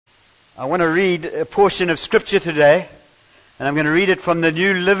I want to read a portion of Scripture today, and I'm going to read it from the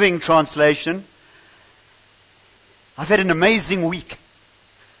New Living Translation. I've had an amazing week.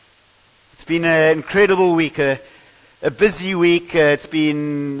 It's been an incredible week, a busy week. There's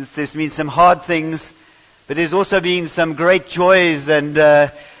been some hard things, but there's also been some great joys. And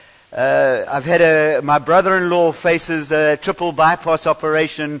I've had my brother-in-law faces a triple bypass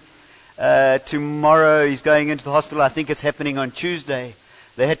operation tomorrow. He's going into the hospital. I think it's happening on Tuesday.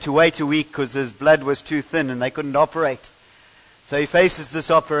 They had to wait a week because his blood was too thin and they couldn't operate. So he faces this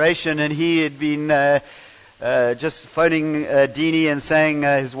operation, and he had been just phoning Deanie and saying,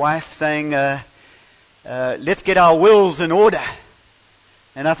 his wife, saying, let's get our wills in order.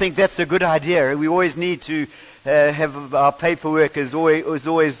 And I think that's a good idea. We always need to have our paperwork. It's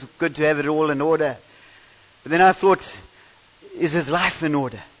always good to have it all in order. But then I thought, is his life in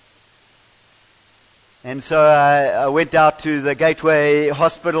order? And so I went out to the Gateway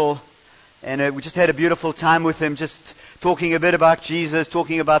Hospital, and we just had a beautiful time with him, just talking a bit about Jesus,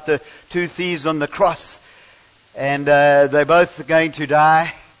 talking about the two thieves on the cross. And they're both going to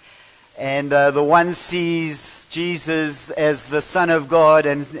die. And the one sees Jesus as the Son of God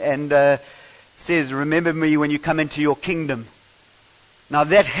and says, remember me when you come into your kingdom. Now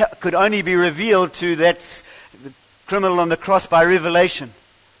that could only be revealed to that criminal on the cross by revelation.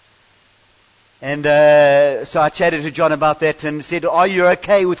 And so I chatted to John about that and said, are you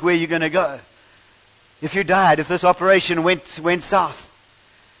okay with where you're going to go? If you died, if this operation went south.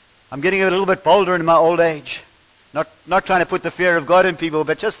 I'm getting a little bit bolder in my old age. Not trying to put the fear of God in people,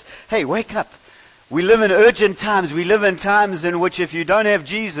 but just, hey, wake up. We live in urgent times. We live in times in which if you don't have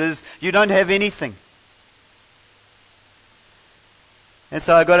Jesus, you don't have anything. And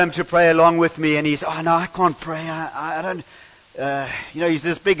so I got him to pray along with me, and he's, oh no, I can't pray. I don't... he's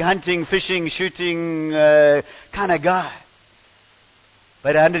this big hunting, fishing, shooting kind of guy.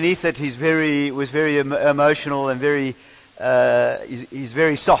 But underneath it, was very emotional and he's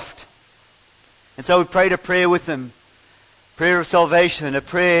very soft. And so we prayed a prayer with him, prayer of salvation, a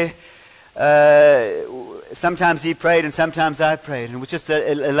prayer. Sometimes he prayed and sometimes I prayed, and it was just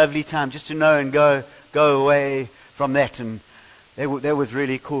a lovely time, just to know and go away from that, and that was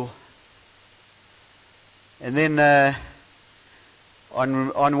really cool. And then.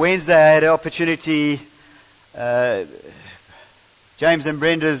 On Wednesday, I had an opportunity. James and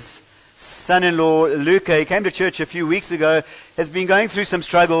Brenda's son-in-law, Luca, he came to church a few weeks ago, has been going through some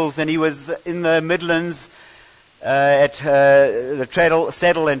struggles, and he was in the Midlands at the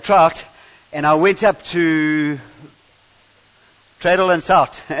Saddle and Trout, and I went up to Saddle and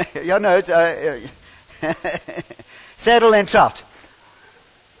Trout. Saddle and Trout.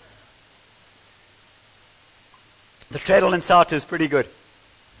 The Treadle and Sart is pretty good.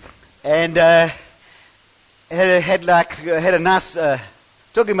 And had a nice,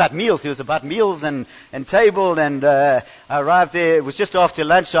 talking about meals, it was about meals and table, and I arrived there, it was just after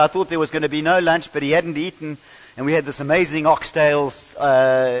lunch, so I thought there was going to be no lunch, but he hadn't eaten, and we had this amazing oxtails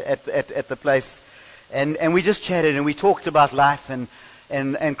at the place, and we just chatted, and we talked about life,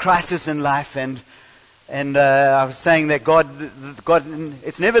 and crisis in life, and I was saying that God,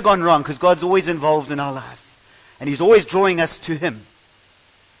 it's never gone wrong, because God's always involved in our lives. And He's always drawing us to Him.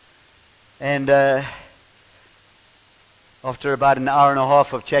 And after about an hour and a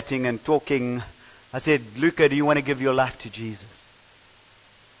half of chatting and talking, I said, Luca, do you want to give your life to Jesus?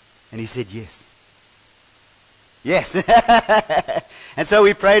 And he said, yes. Yes. And so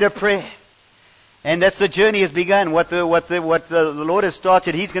we prayed a prayer. And that's the journey has begun. What the Lord has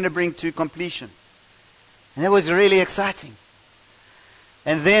started, He's going to bring to completion. And that was really exciting.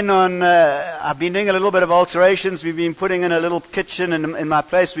 And then I've been doing a little bit of alterations. We've been putting in a little kitchen in my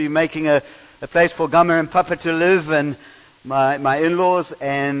place. We're making a place for Gummer and Papa to live, and my in-laws.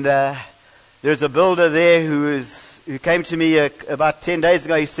 And there's a builder there who came to me about 10 days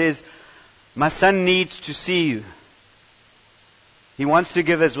ago. He says, my son needs to see you. He wants to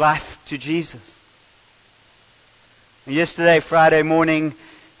give his life to Jesus. And yesterday, Friday morning,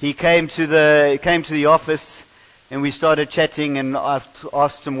 he came to the office. And we started chatting, and I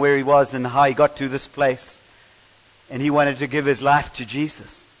asked him where he was and how he got to this place. And he wanted to give his life to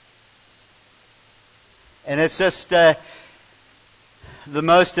Jesus. And it's just the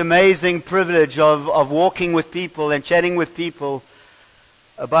most amazing privilege of walking with people and chatting with people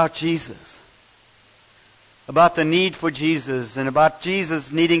about Jesus. About the need for Jesus, and about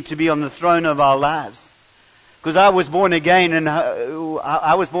Jesus needing to be on the throne of our lives. Because I was born again, and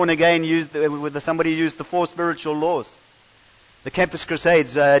somebody used the 4 spiritual laws. The Campus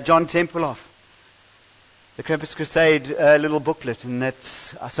Crusades, John Templehoff. The Campus Crusade little booklet, and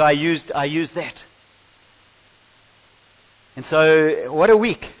so I used that. And so, what a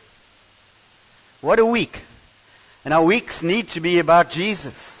week. What a week. And our weeks need to be about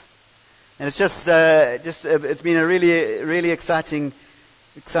Jesus. And it's it's been a really, really exciting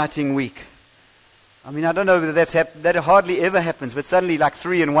week. I mean, I don't know whether that hardly ever happens, but suddenly like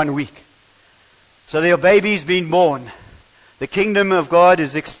 3 in 1 week. So there are babies being born. The kingdom of God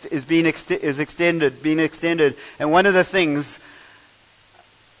is being extended. And one of the things,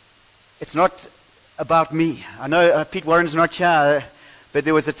 it's not about me. I know Pete Warren's not here, but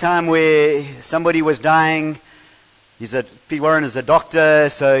there was a time where somebody was dying. Pete Warren is a doctor,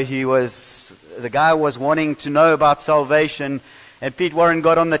 so the guy was wanting to know about salvation. And Pete Warren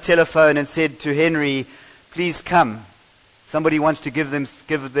got on the telephone and said to Henry, please come. Somebody wants to give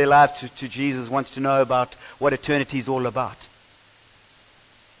their life to Jesus, wants to know about what eternity is all about.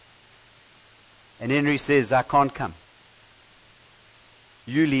 And Henry says, I can't come.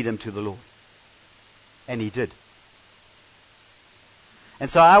 You lead him to the Lord. And he did. And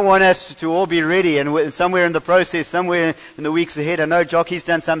so I want us to all be ready, and somewhere in the process, somewhere in the weeks ahead, I know Jockey's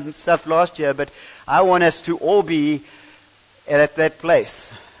done some stuff last year, but I want us to all be at that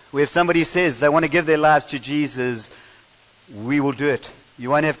place where if somebody says they want to give their lives to Jesus, we will do it. You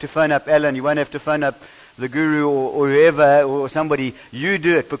won't have to phone up Alan, you won't have to phone up the guru or whoever or somebody. You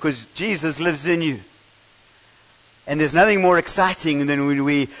do it because Jesus lives in you. And there's nothing more exciting than when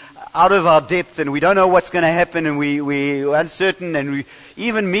we're out of our depth and we don't know what's going to happen and we're uncertain. And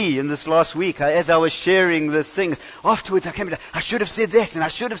even me in this last week, as I was sharing the things, afterwards I came to, I should have said that and I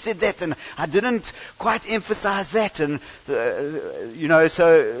should have said that and I didn't quite emphasize that. And,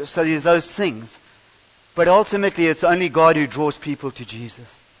 so there's those things. But ultimately it's only God who draws people to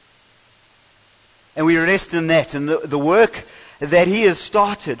Jesus. And we rest in that. And the work that He has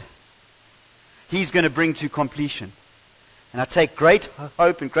started, He's going to bring to completion. And I take great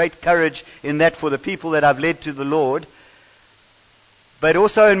hope and great courage in that for the people that I've led to the Lord. But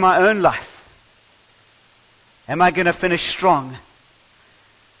also in my own life. Am I going to finish strong?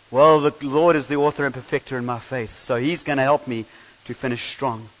 Well, the Lord is the author and perfecter in my faith. So He's going to help me to finish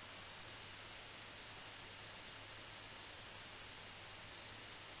strong.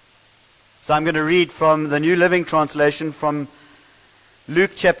 So I'm going to read from the New Living Translation from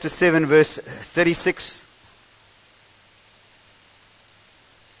Luke chapter 7 verse 36.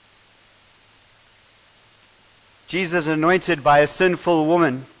 Jesus anointed by a sinful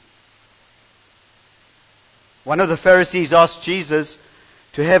woman. One of the Pharisees asked Jesus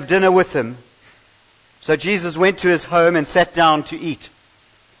to have dinner with him. So Jesus went to his home and sat down to eat.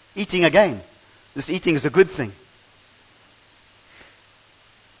 Eating again. This eating is a good thing.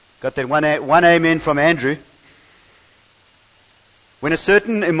 Got that one amen from Andrew. When a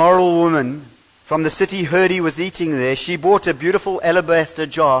certain immoral woman from the city heard he was eating there, she bought a beautiful alabaster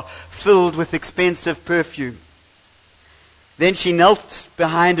jar filled with expensive perfume. Then she knelt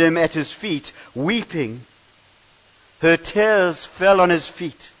behind him at his feet, weeping. Her tears fell on his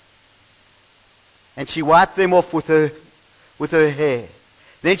feet, and she wiped them off with her hair.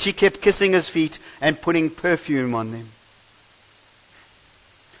 Then she kept kissing his feet and putting perfume on them.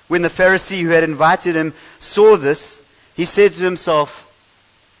 When the Pharisee who had invited him saw this, he said to himself,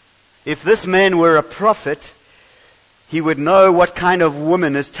 if this man were a prophet, he would know what kind of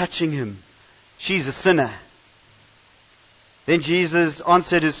woman is touching him. She's a sinner. Then Jesus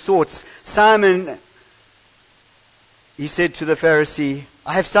answered his thoughts. Simon, he said to the Pharisee,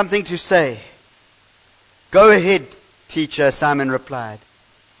 I have something to say. Go ahead, teacher, Simon replied.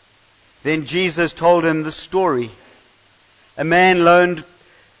 Then Jesus told him the story. A man loaned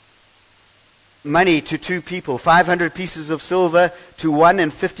money to 2 people, 500 pieces of silver to one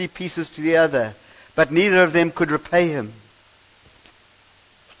and 50 pieces to the other, but neither of them could repay him.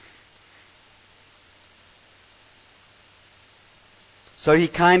 So he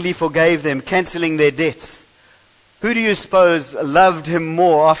kindly forgave them, cancelling their debts. Who do you suppose loved him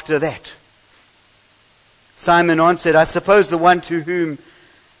more after that? Simon answered, I suppose the one to whom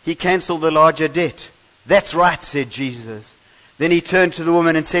he cancelled the larger debt. That's right, said Jesus. Then he turned to the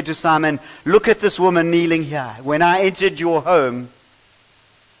woman and said to Simon, look at this woman kneeling here. When I entered your home,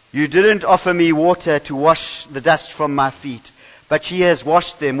 you didn't offer me water to wash the dust from my feet, but she has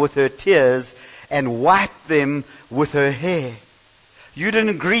washed them with her tears and wiped them with her hair. You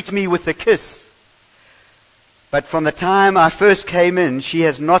didn't greet me with a kiss, but from the time I first came in, she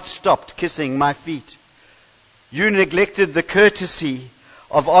has not stopped kissing my feet. You neglected the courtesy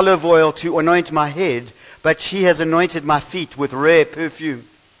of olive oil to anoint my head, but she has anointed my feet with rare perfume.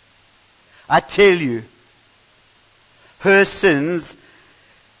 I tell you, her sins,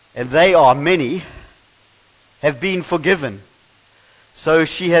 and they are many, have been forgiven. So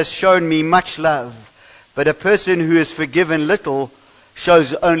she has shown me much love. But a person who is forgiven little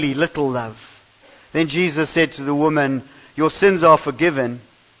shows only little love. Then Jesus said to the woman, "Your sins are forgiven."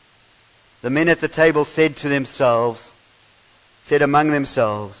 The men at the table said among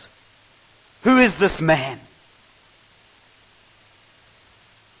themselves, "Who is this man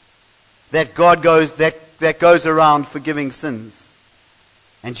that God goes around forgiving sins?"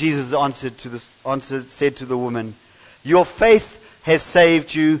 And Jesus said to the woman, "Your faith has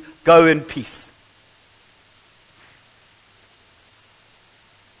saved you. Go in peace."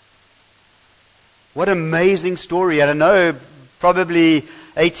 What an amazing story. I don't know, probably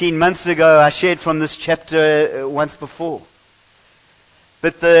 18 months ago I shared from this chapter once before.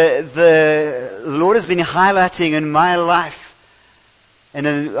 But the Lord has been highlighting in my life, and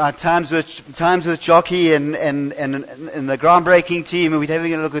in our times with Jockey and the groundbreaking team, and we're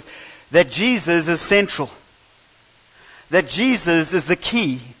having a look at that Jesus is central. That Jesus is the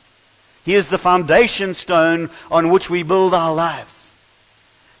key. He is the foundation stone on which we build our lives.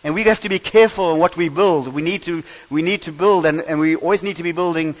 And we have to be careful in what we build. We need to build, and we always need to be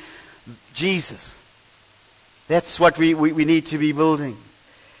building Jesus. That's what we need to be building.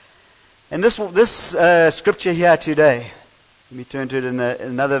 And this scripture here today, let me turn to it in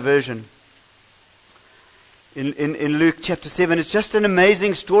another version. In Luke chapter 7, it's just an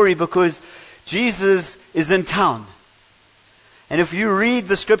amazing story because Jesus is in town. And if you read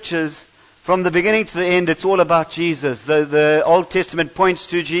the scriptures from the beginning to the end, it's all about Jesus. The Old Testament points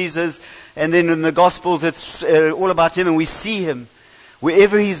to Jesus, and then in the Gospels it's all about Him, and we see Him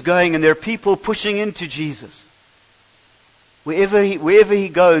wherever He's going, and there are people pushing into Jesus. Wherever he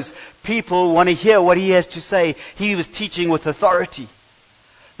goes, people want to hear what He has to say. He was teaching with authority.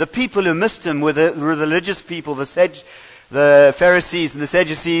 The people who missed Him were the religious people, the Pharisees and the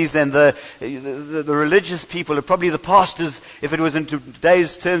Sadducees and the religious people, and probably the pastors. If it was in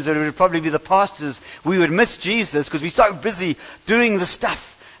today's terms, it would probably be the pastors. We would miss Jesus because we're so busy doing the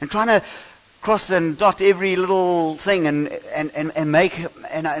stuff and trying to cross and dot every little thing and make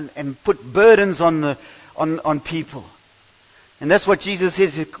and put burdens on people. And that's what Jesus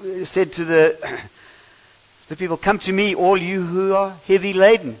said to the people, "Come to me, all you who are heavy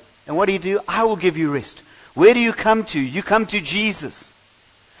laden." And what do? I will give you rest. Where do you come to? You come to Jesus.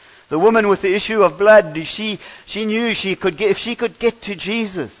 The woman with the issue of blood, she knew if she could get to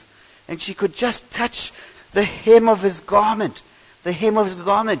Jesus, and she could just touch the hem of His garment,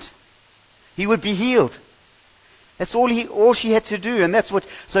 He would be healed. That's all she had to do, and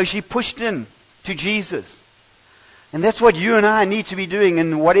so she pushed in to Jesus. And that's what you and I need to be doing,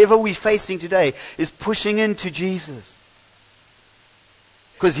 and whatever we're facing today is pushing into Jesus.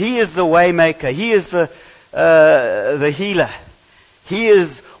 Because He is the way maker. He is the healer. He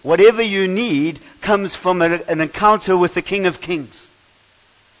is whatever you need comes from an encounter with the King of Kings.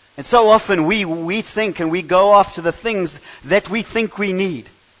 And so often we think and we go after the things that we think we need.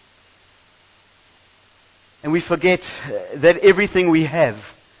 And we forget that everything we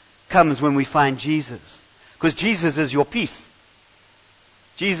have comes when we find Jesus. Because Jesus is your peace.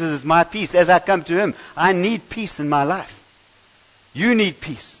 Jesus is my peace. As I come to Him, I need peace in my life. You need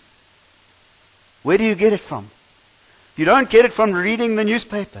peace. Where do you get it from? You don't get it from reading the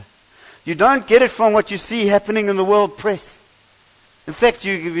newspaper. You don't get it from what you see happening in the world press. In fact,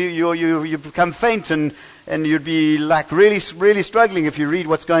 you become faint and you'd be like really, really struggling if you read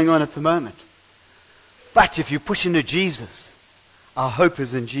what's going on at the moment. But if you push into Jesus, our hope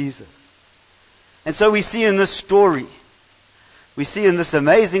is in Jesus. And so we see in this story, this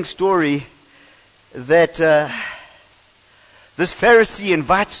amazing story, that this Pharisee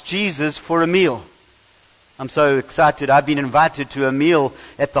invites Jesus for a meal. I'm so excited. I've been invited to a meal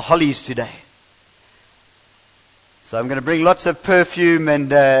at the Hollies today. So I'm going to bring lots of perfume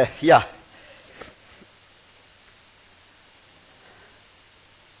and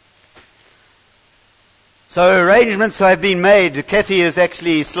So arrangements have been made. Kathy is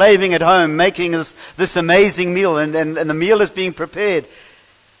actually slaving at home, making this amazing meal, and the meal is being prepared.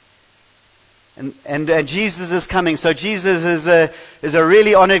 And Jesus is coming. So Jesus is a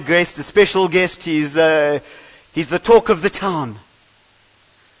really honored guest, a special guest. He's the talk of the town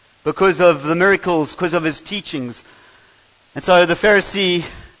because of the miracles, because of His teachings. And so the Pharisee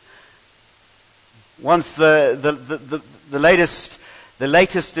wants the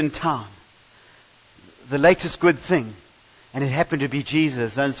latest in town. The latest good thing. And it happened to be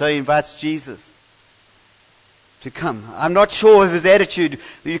Jesus. And so he invites Jesus to come. I'm not sure of his attitude.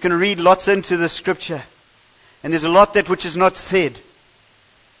 You can read lots into the scripture. And there's a lot that which is not said.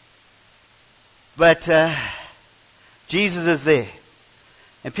 But Jesus is there.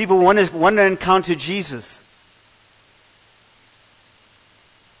 And people want to encounter Jesus.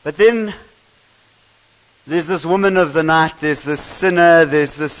 But then there's this woman of the night. There's this sinner.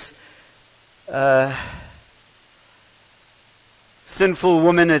 There's this sinful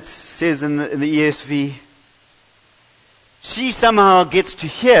woman, it says in the ESV, she somehow gets to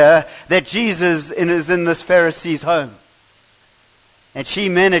hear that Jesus is in this Pharisee's home. And she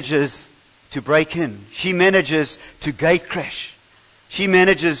manages to break in. She manages to gate crash. She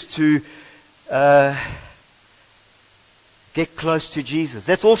manages to get close to Jesus.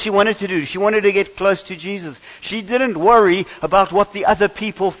 That's all she wanted to do. She wanted to get close to Jesus. She didn't worry about what the other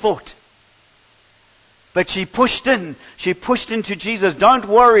people thought. But she pushed in. She pushed into Jesus. Don't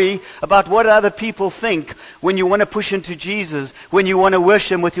worry about what other people think when you want to push into Jesus, when you want to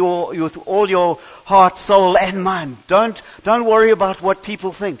worship Him with all your heart, soul, and mind. Don't worry about what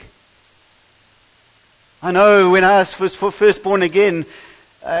people think. I know when I was first born again,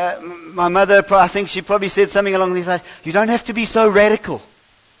 my mother, I think she probably said something along these lines. You don't have to be so radical.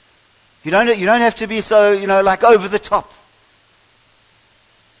 You don't have to be so, like over the top.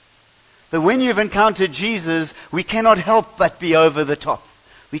 But when you've encountered Jesus, we cannot help but be over the top.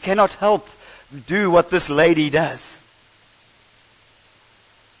 We cannot help do what this lady does.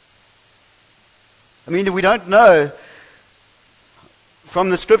 I mean, we don't know from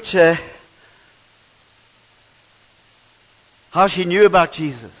the scripture how she knew about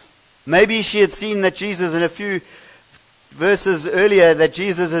Jesus. Maybe she had seen that Jesus, in a few verses earlier, that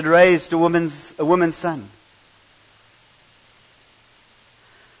Jesus had raised a woman's son.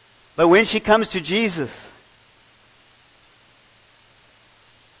 But when she comes to Jesus,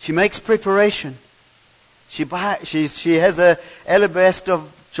 she makes preparation. She has an alabaster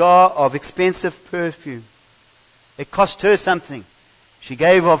jar of expensive perfume. It cost her something. She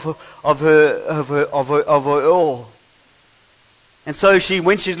gave of her all. And so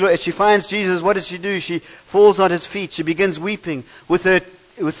when she finds Jesus, what does she do? She falls on His feet. She begins weeping. With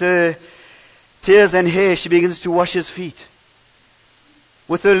her tears and hair, she begins to wash His feet.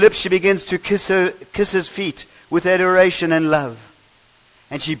 With her lips, she begins to kiss His feet with adoration and love.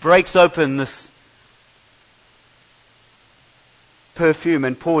 And she breaks open this perfume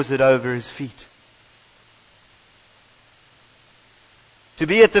and pours it over His feet. To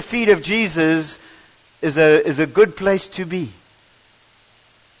be at the feet of Jesus is a good place to be.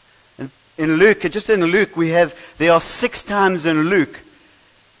 In Luke, there are 6 times in Luke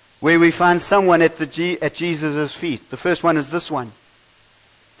where we find someone at Jesus' feet. The first one is this one.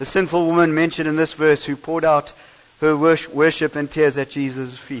 The sinful woman mentioned in this verse who poured out her worship and tears at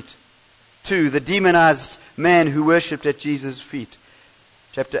Jesus' feet. 2, the demonized man who worshipped at Jesus' feet.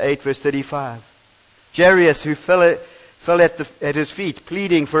 Chapter 8, verse 35. Jairus who fell at His feet,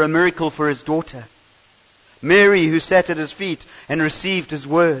 pleading for a miracle for his daughter. Mary who sat at His feet and received His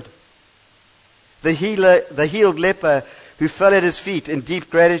word. The healed leper who fell at His feet in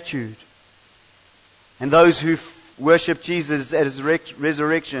deep gratitude. And those who worshipped Jesus at His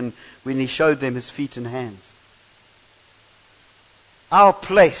resurrection when He showed them His feet and hands. Our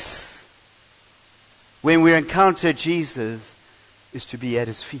place when we encounter Jesus is to be at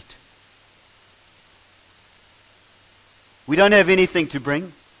His feet. We don't have anything to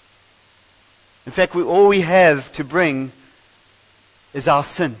bring. In fact, all we have to bring is our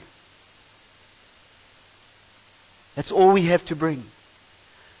sin. That's all we have to bring.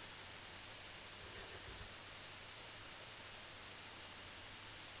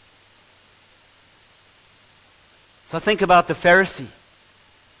 So think about the Pharisee.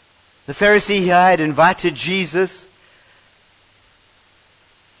 The Pharisee here had invited Jesus,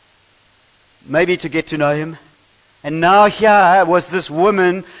 maybe to get to know Him. And now here was this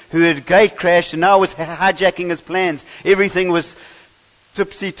woman who had gate crashed and now was hijacking His plans. Everything was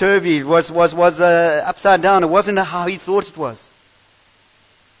topsy-turvy, was upside down. It wasn't how He thought it was.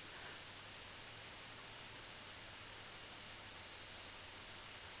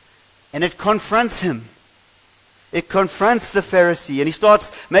 And it confronts him. It confronts the Pharisee, and he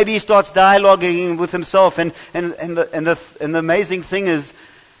starts dialoguing with himself. And the amazing thing is,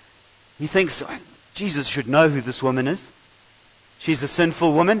 he thinks Jesus should know who this woman is. She's a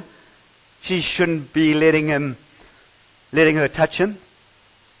sinful woman. She shouldn't be letting her touch him.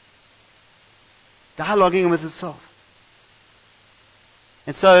 Dialoguing with himself.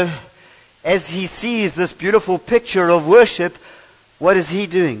 And so, as he sees this beautiful picture of worship, what is he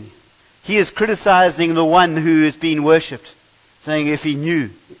doing? He is criticizing the one who is being worshipped, saying if he knew,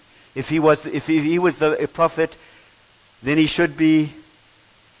 if he was the prophet, then he should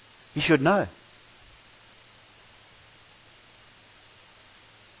know.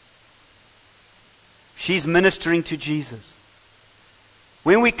 She's ministering to Jesus.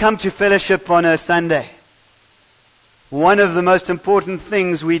 When we come to fellowship on a Sunday, one of the most important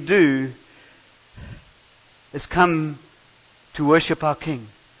things we do is come to worship our King,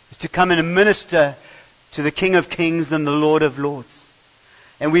 is to come and minister to the King of Kings and the Lord of Lords.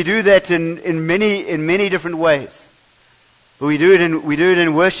 And we do that in many different ways. We do it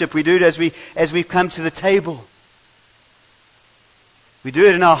in worship. We do it as we come to the table. We do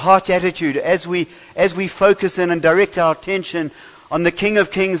it in our heart attitude as we focus in and direct our attention on the King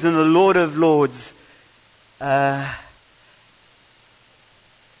of Kings and the Lord of Lords.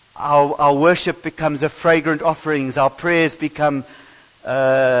 Our worship becomes a fragrant offerings. Our prayers become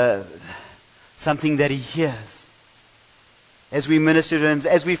something that He hears as we minister to Him,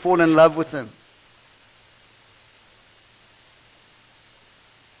 as we fall in love with Him.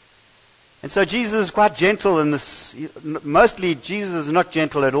 And so Jesus is quite gentle in this. Mostly Jesus is not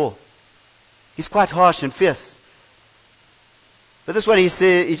gentle at all. He's quite harsh and fierce. But this one He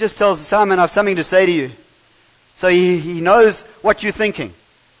says, He just tells Simon, I have something to say to you. So he knows what you're thinking.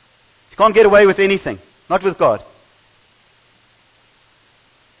 You can't get away with anything. Not with God.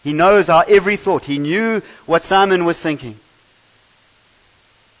 He knows our every thought. He knew what Simon was thinking.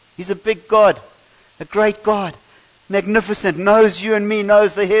 He's a big God. A great God. Magnificent. Knows you and me.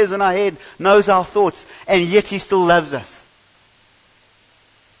 Knows the hairs on our head. Knows our thoughts. And yet He still loves us.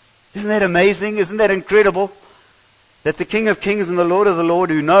 Isn't that amazing? Isn't that incredible? That the King of Kings and the Lord of the Lord,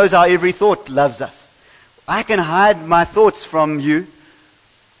 who knows our every thought, loves us. I can hide my thoughts from you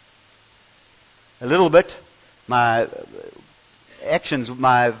a little bit. My actions,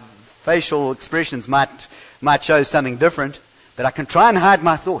 my facial expressions might show something different, but I can try and hide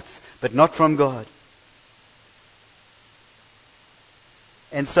my thoughts, but not from God.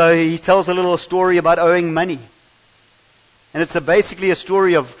 And so He tells a little story about owing money. And it's basically a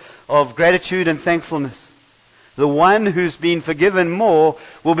story of gratitude and thankfulness. The one who's been forgiven more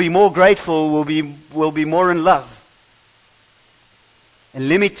will be more grateful, will be more in love. And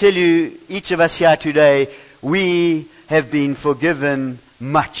let me tell you, each of us here today, we have been forgiven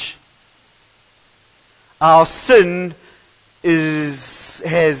much. Our sin has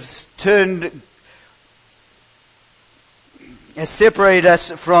separated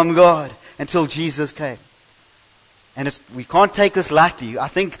us from God until Jesus came. And we can't take this lightly. I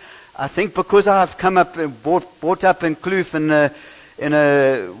think because I've come up and brought up in Kloof in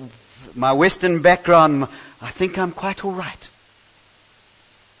my Western background, I think I'm quite all right.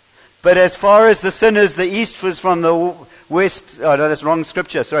 But as far as the sin is, the east was from the west. Oh no, that's wrong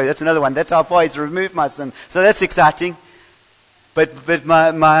scripture. Sorry, that's another one. That's how far He's removed my sin. So that's exciting. But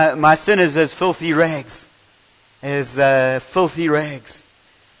my sin is as filthy rags. As filthy rags.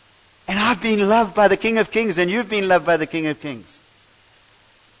 And I've been loved by the King of Kings, and you've been loved by the King of Kings.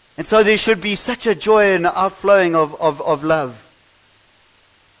 And so there should be such a joy and outflowing of love.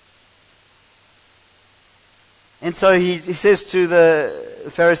 And so he says to the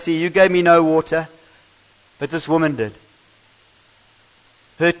Pharisee, you gave me no water, but this woman did.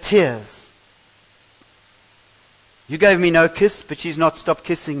 Her tears. You gave me no kiss, but she's not stopped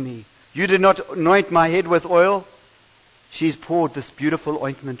kissing me. You did not anoint my head with oil. She's poured this beautiful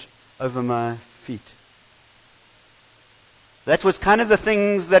ointment over my feet. That was kind of the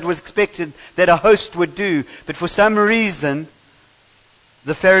things that was expected that a host would do. But for some reason,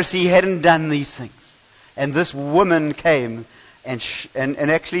 the Pharisee hadn't done these things. And this woman came and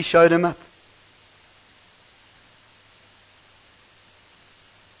actually showed him up.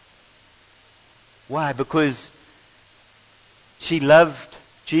 Why? Because she loved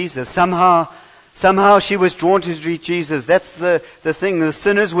Jesus. Somehow she was drawn to Jesus. That's the thing. The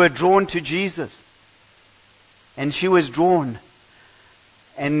sinners were drawn to Jesus. And she was drawn.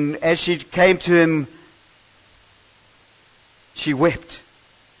 And as she came to Him, she wept.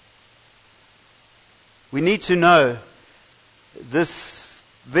 We need to know this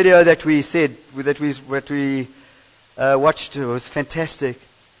video that we watched was fantastic.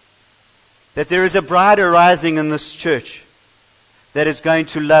 That there is a bride arising in this church that is going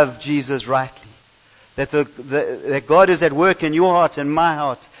to love Jesus rightly. That God is at work in your heart and my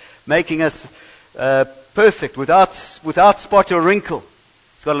heart, making us perfect, without spot or wrinkle.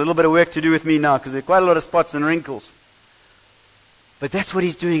 It's got a little bit of work to do with me now, because there are quite a lot of spots and wrinkles. But that's what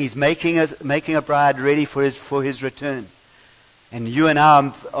He's doing. He's making a bride ready for His return. And you and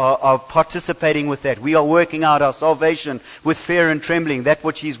I are participating with that. We are working out our salvation with fear and trembling. That's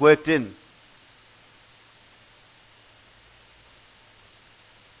what He's worked in.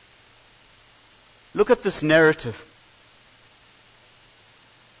 Look at this narrative.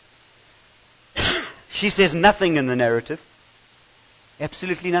 She says nothing in the narrative.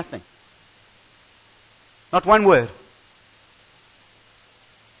 Absolutely nothing. Not one word.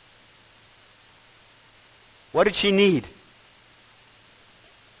 What did she need?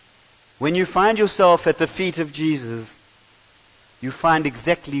 When you find yourself at the feet of Jesus, you find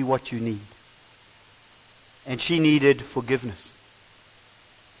exactly what you need. And she needed forgiveness.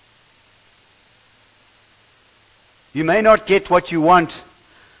 You may not get what you want,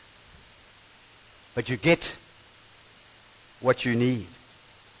 but you get what you need.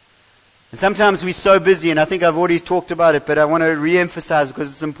 And sometimes we're so busy, and I think I've already talked about it, but I want to re-emphasize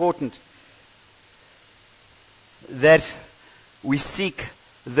because it's important, that we seek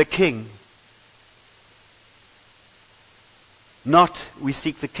the King. Not we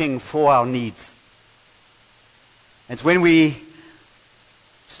seek the King for our needs. It's when we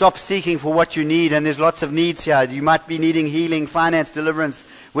stop seeking for what you need, and there's lots of needs here. You might be needing healing, finance, deliverance.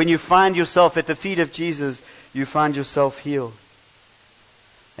 When you find yourself at the feet of Jesus, you find yourself healed.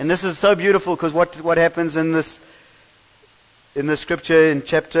 And this is so beautiful because what happens in this scripture in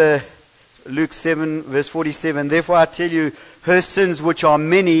chapter Luke 7 verse 47, therefore I tell you, her sins which are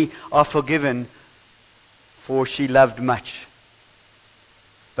many are forgiven, for she loved much.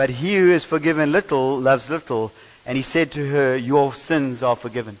 But he who is forgiven little loves little. And he said to her, your sins are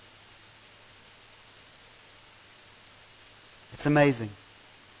forgiven. It's amazing.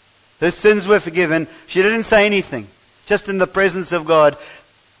 Her sins were forgiven. She didn't say anything. Just in the presence of God,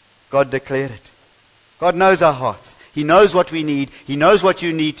 God declared it. God knows our hearts. He knows what we need. He knows what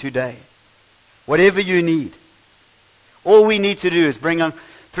you need today. Whatever you need. All we need to do is bring on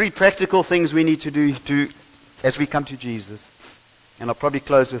 3 practical things we need to do as we come to Jesus. And I'll probably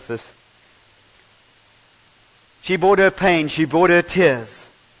close with this. She brought her pain. She brought her tears.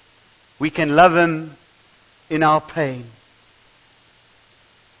 We can love Him in our pain.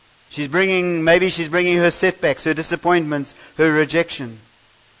 Maybe she's bringing her setbacks, her disappointments, her rejection.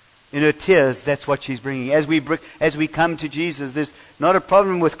 In her tears, that's what she's bringing. As we come to Jesus, there's not a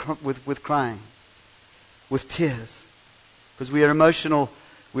problem with crying, with tears, because we are emotional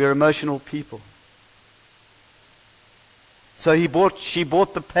people. So she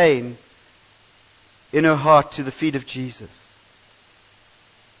brought the pain in her heart to the feet of Jesus.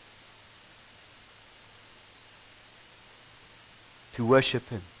 To worship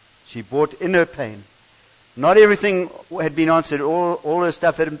Him. She brought in her pain. Not everything had been answered. All her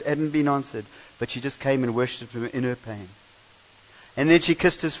stuff hadn't been answered. But she just came and worshipped Him in her pain. And then she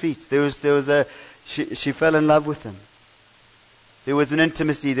kissed His feet. She fell in love with Him. There was an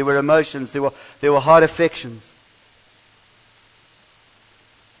intimacy. There were emotions. There were heart affections.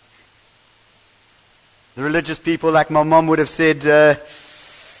 The religious people, like my mom would have said,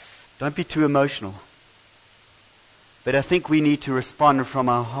 don't be too emotional. But I think we need to respond from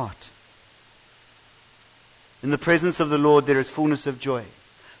our heart. In the presence of the Lord, there is fullness of joy.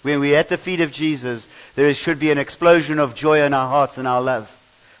 When we're at the feet of Jesus, there should be an explosion of joy in our hearts and our love,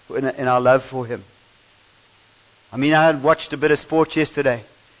 in our love for Him. I mean, I watched a bit of sport yesterday,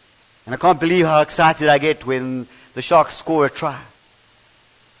 and I can't believe how excited I get when the Sharks score a try.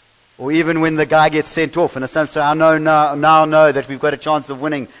 Or even when the guy gets sent off. And so I now know that we've got a chance of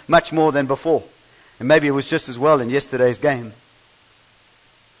winning much more than before. And maybe it was just as well in yesterday's game.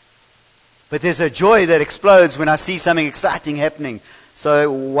 But there's a joy that explodes when I see something exciting happening.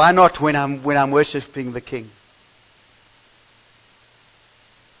 So why not when I'm worshiping the King?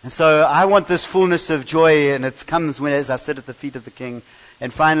 And so I want this fullness of joy, and it comes as I sit at the feet of the King.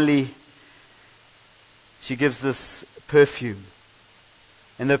 And finally, she gives this perfume.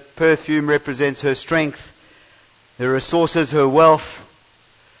 And the perfume represents her strength, her resources, her wealth.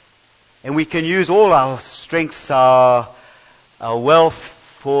 And we can use all our strengths, our wealth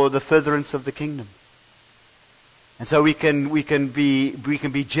for the furtherance of the kingdom. And so we can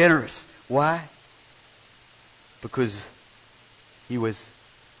be generous. Why? Because He was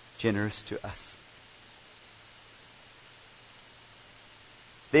generous to us.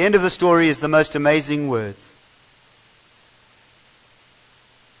 The end of the story is the most amazing words.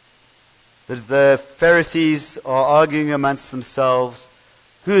 The Pharisees are arguing amongst themselves,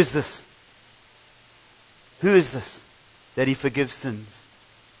 who is this? Who is this that He forgives sins?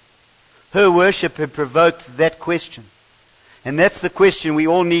 Her worship had provoked that question. And that's the question we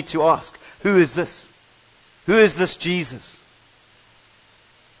all need to ask. Who is this? Who is this Jesus?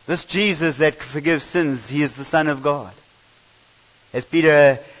 This Jesus that forgives sins, He is the Son of God. As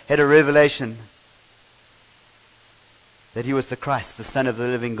Peter had a revelation that He was the Christ, the Son of the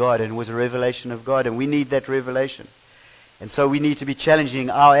living God, and was a revelation of God, and we need that revelation. And so we need to be challenging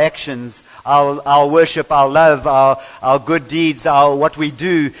our actions, our worship, our love, our good deeds, what we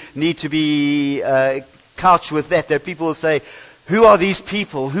do need to be couched with that. That people will say, who are these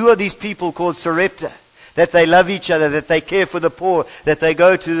people? Who are these people called Sarepta? That they love each other, that they care for the poor, that they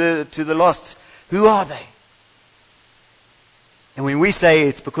go to the lost. Who are they? And when we say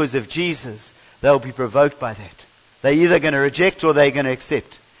it's because of Jesus, they'll be provoked by that. They're either going to reject or they're going to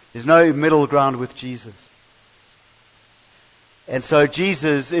accept. There's no middle ground with Jesus. And so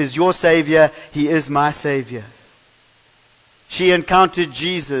Jesus is your Savior. He is my Savior. She encountered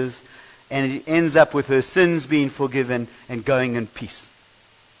Jesus, and it ends up with her sins being forgiven and going in peace.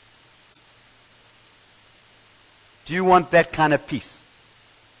 Do you want that kind of peace?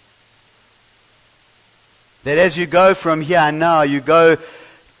 That as you go from here and now, you go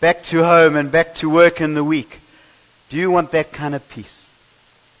back to home and back to work in the week. Do you want that kind of peace?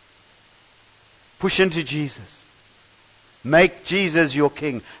 Push into Jesus. Make Jesus your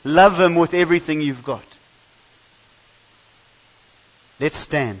King. Love Him with everything you've got. Let's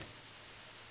stand.